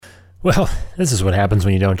Well, this is what happens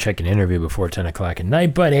when you don't check an interview before 10 o'clock at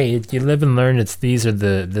night. But hey, you live and learn.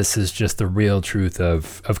 This is just the real truth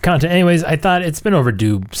of content. Anyways, I thought it's been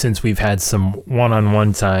overdue since we've had some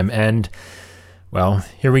one-on-one time. And well,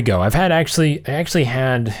 here we go. I actually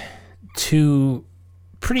had two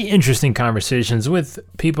pretty interesting conversations with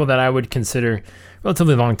people that I would consider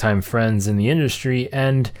relatively long-time friends in the industry.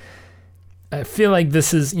 And I feel like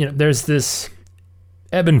this is, there's this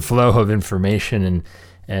ebb and flow of information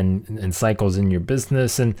and cycles in your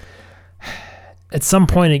business. And at some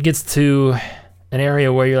point it gets to an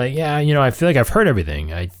area where you're like, yeah, I feel like I've heard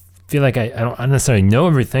everything. I feel like I don't necessarily know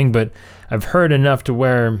everything, but I've heard enough to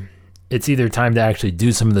where it's either time to actually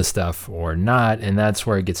do some of the stuff or not. And that's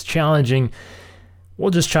where it gets challenging.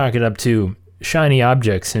 We'll just chalk it up to shiny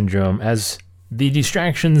object syndrome, as the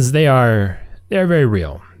distractions, they're very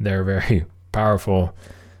real. They're very powerful.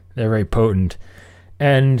 They're very potent.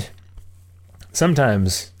 And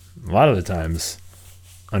sometimes, a lot of the times,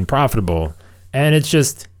 unprofitable. And it's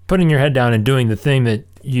just putting your head down and doing the thing that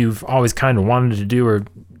you've always kind of wanted to do, or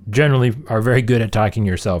generally are very good at talking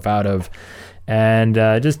yourself out of. And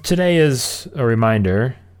just today is a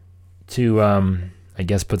reminder to, I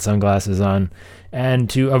guess, put sunglasses on and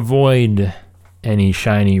to avoid any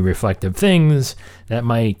shiny reflective things that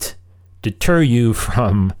might deter you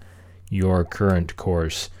from your current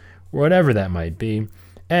course, whatever that might be.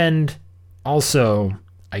 And also,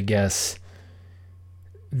 I guess,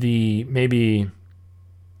 the maybe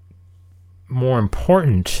more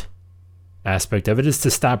important aspect of it is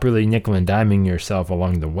to stop really nickel and diming yourself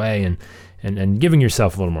along the way and giving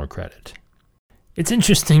yourself a little more credit. It's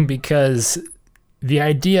interesting because the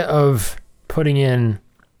idea of putting in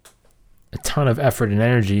a ton of effort and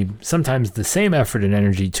energy, sometimes the same effort and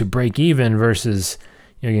energy to break even versus,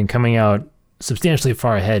 again, coming out substantially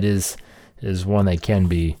far ahead is one that can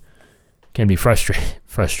be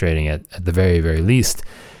frustrating at the very, very least.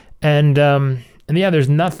 And yeah, there's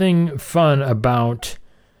nothing fun about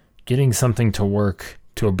getting something to work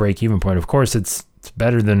to a break-even point. Of course, it's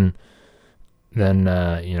better than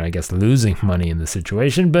I guess losing money in the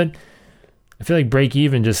situation, but I feel like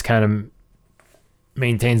break-even just kind of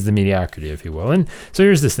maintains the mediocrity, if you will. And so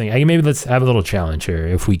here's this thing. Maybe let's have a little challenge here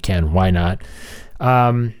if we can. Why not?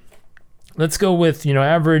 Let's go with,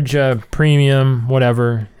 average premium,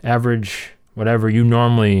 average whatever you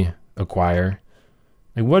normally acquire.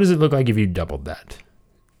 Like, what does it look like if you doubled that?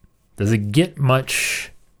 Does it get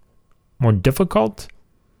much more difficult?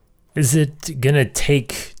 Is it going to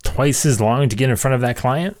take twice as long to get in front of that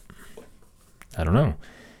client? I don't know.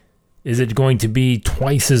 Is it going to be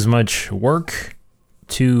twice as much work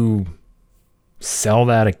to sell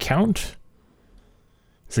that account?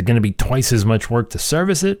 Is it going to be twice as much work to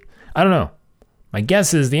service it? I don't know. My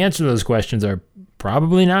guess is the answer to those questions are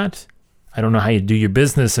probably not. I don't know how you do your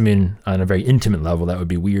business. I mean, on a very intimate level, that would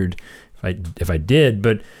be weird if I did.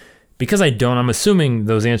 But because I don't, I'm assuming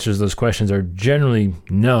those answers to those questions are generally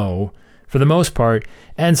no for the most part.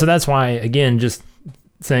 And so that's why, again, just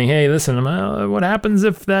saying, hey, listen, what happens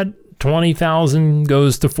if that 20,000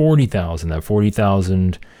 goes to 40,000, that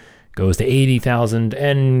 40,000 goes to 80,000,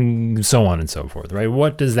 and so on and so forth, right?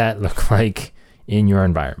 What does that look like in your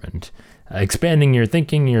environment? Expanding your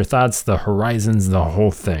thinking, your thoughts, the horizons, the whole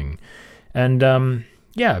thing. And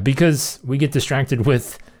because we get distracted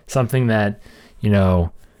with something that,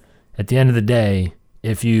 at the end of the day,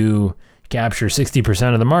 if you capture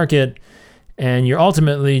 60% of the market and you're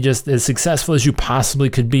ultimately just as successful as you possibly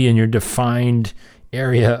could be in your defined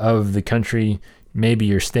area of the country, maybe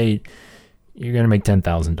your state, you're going to make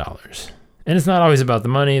 $10,000. And it's not always about the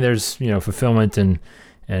money. There's, fulfillment and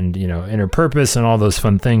inner purpose and all those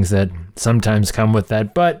fun things that sometimes come with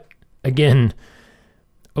that. But again,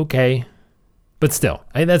 okay. But still,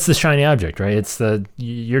 that's the shiny object, right? It's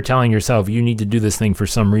you're telling yourself you need to do this thing for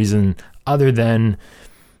some reason other than,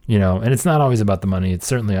 and it's not always about the money. It's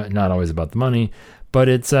certainly not always about the money, but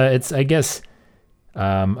it's I guess,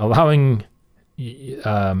 allowing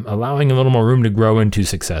a little more room to grow into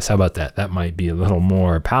success. How about that? That might be a little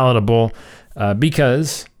more palatable,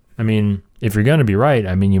 because, if you're going to be right,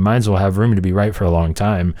 you might as well have room to be right for a long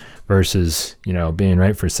time versus, being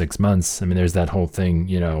right for 6 months. There's that whole thing,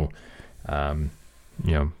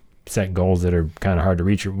 set goals that are kind of hard to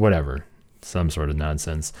reach or whatever, some sort of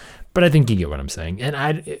nonsense. But I think you get what I'm saying. And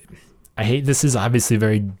I hate, this is obviously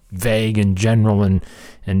very vague and general and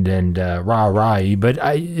rah-rah-y, but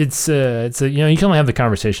it's you can only have the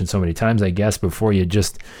conversation so many times, I guess, before you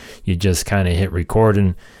just kind of hit record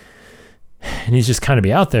and you just kind of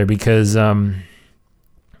be out there because there's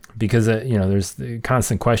the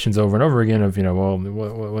constant questions over and over again of,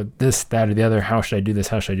 what this, that, or the other, how should I do this?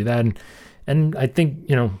 How should I do that? And I think,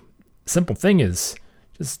 simple thing is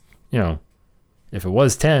just, if it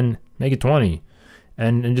was 10, make it 20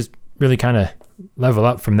 and just really kind of level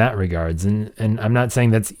up from that regards. And I'm not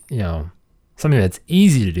saying that's, something that's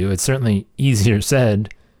easy to do. It's certainly easier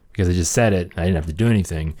said because I just said it. I didn't have to do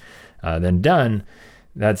anything than done.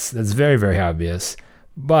 That's very, very obvious.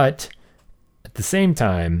 But at the same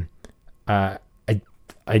time, there's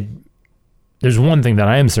one thing that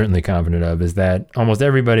I am certainly confident of is that almost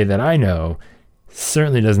everybody that I know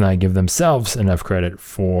certainly does not give themselves enough credit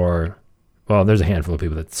for, well, there's a handful of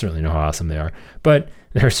people that certainly know how awesome they are, but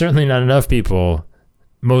there are certainly not enough people.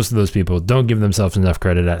 Most of those people don't give themselves enough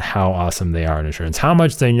credit at how awesome they are in insurance, how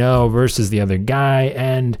much they know versus the other guy,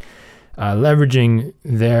 and leveraging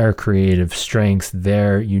their creative strengths,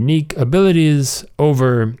 their unique abilities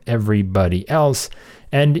over everybody else.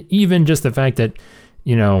 And even just the fact that,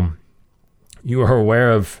 you are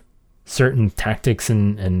aware of certain tactics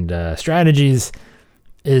and strategies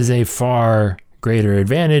is a far greater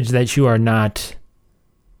advantage that you are not,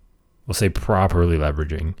 we'll say, properly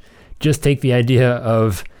leveraging. Just take the idea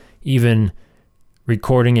of even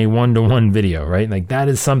recording a one-to-one video, right? Like that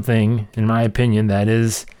is something, in my opinion, that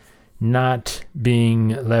is not being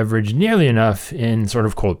leveraged nearly enough in sort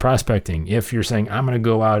of cold prospecting. If you're saying, I'm going to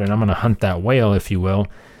go out and I'm going to hunt that whale, if you will,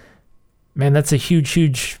 man, that's a huge,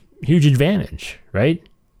 huge, huge advantage, right?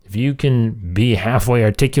 If you can be halfway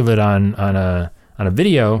articulate on a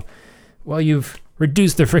video, well, you've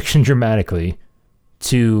reduced the friction dramatically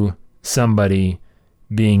to somebody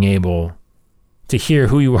being able to hear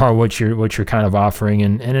who you are, what you're kind of offering,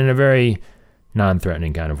 and in a very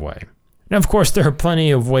non-threatening kind of way. Now, of course, there are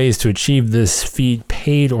plenty of ways to achieve this feat,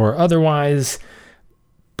 paid or otherwise.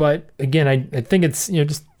 But again, I think it's,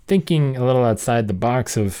 just thinking a little outside the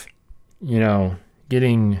box of,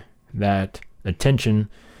 getting that attention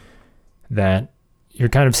that you're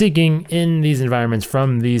kind of seeking in these environments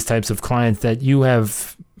from these types of clients that you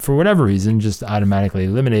have, for whatever reason, just automatically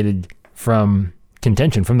eliminated from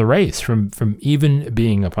contention, from the race, from even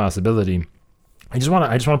being a possibility. I just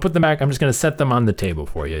want to put them back. I'm just going to set them on the table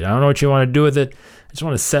for you. I don't know what you want to do with it. I just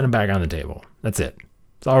want to set them back on the table. That's it.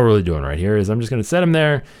 That's all we're really doing right here is I'm just going to set them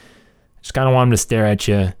there. Just kind of want them to stare at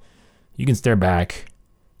you. You can stare back.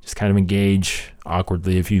 Just kind of engage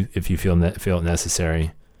awkwardly if you feel it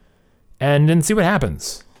necessary. And then see what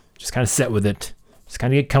happens. Just kind of sit with it. Just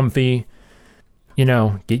kind of get comfy.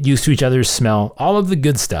 Get used to each other's smell. All of the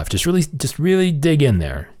good stuff. Just really dig in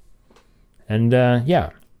there. And yeah.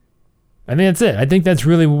 I think that's it. I think that's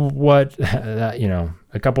really what,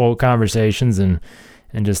 a couple of conversations and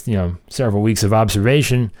just, several weeks of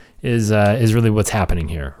observation is really what's happening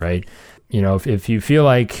here, right? If you feel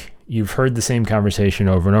like you've heard the same conversation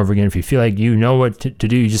over and over again, if you feel like you know what to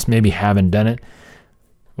do, you just maybe haven't done it.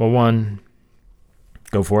 Well, one,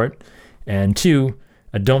 go for it. And two,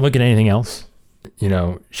 don't look at anything else.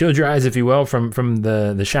 Shield your eyes, if you will, from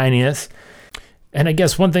the shininess. And I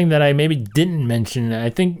guess one thing that I maybe didn't mention, I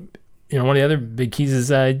think, one of the other big keys is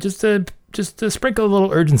just to sprinkle a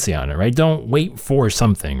little urgency on it, right? Don't wait for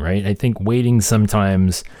something, right? I think waiting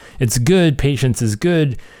sometimes it's good. Patience is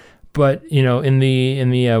good, but in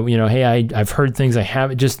the hey, I've heard things I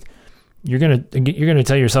haven't. Just you're gonna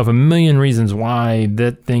tell yourself a million reasons why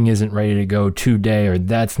that thing isn't ready to go today, or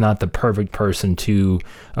that's not the perfect person to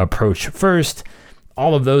approach first.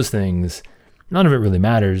 All of those things, none of it really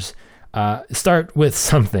matters. Start with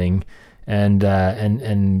something,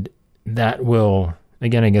 and that will,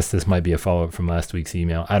 again, I guess this might be a follow-up from last week's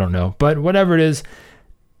email. I don't know. But whatever it is,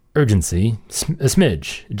 urgency, a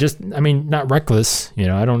smidge. Just, not reckless.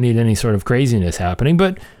 I don't need any sort of craziness happening.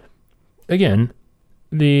 But again,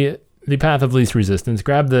 the path of least resistance,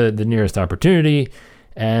 grab the nearest opportunity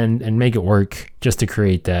and make it work just to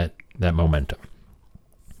create that momentum.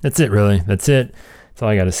 That's it, really. That's it. That's all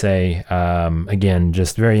I got to say. Again,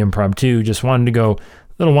 just very impromptu. Just wanted to go a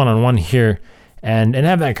little one-on-one here and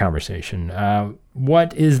have that conversation.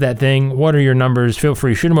 What is that thing? What are your numbers? Feel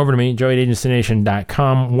free, shoot them over to me,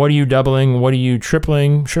 joey@agencynation.com. What are you doubling? What are you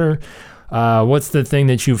tripling? Sure. What's the thing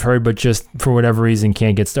that you've heard but just for whatever reason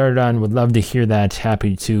can't get started on? Would love to hear that.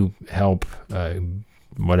 Happy to help,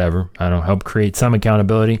 help create some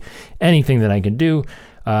accountability. Anything that I can do.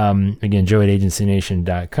 Again,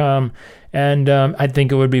 joey@agencynation.com. And I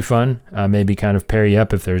think it would be fun, maybe kind of pair you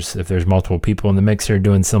up if there's multiple people in the mix here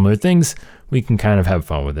doing similar things. We can kind of have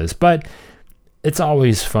fun with this. But it's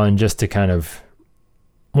always fun just to kind of,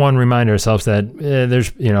 one, remind ourselves that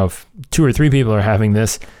there's, if 2 or 3 people are having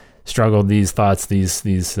this struggle, these thoughts,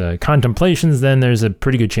 these contemplations, then there's a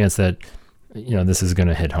pretty good chance that, this is going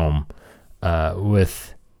to hit home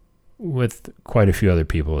with quite a few other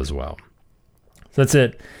people as well. So that's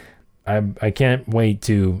it. I can't wait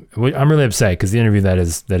to. I'm really upset because the interview that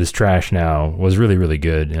is trash now was really, really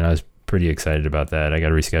good, and I was pretty excited about that. I got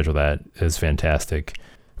to reschedule that. It was fantastic.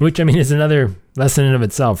 Which, I mean, is another lesson in of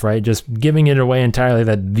itself, right? Just giving it away entirely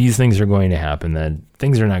that these things are going to happen, that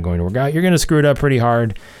things are not going to work out. You're going to screw it up pretty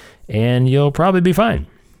hard, and you'll probably be fine.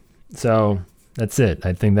 So that's it.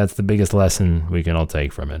 I think that's the biggest lesson we can all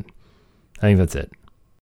take from it. I think that's it.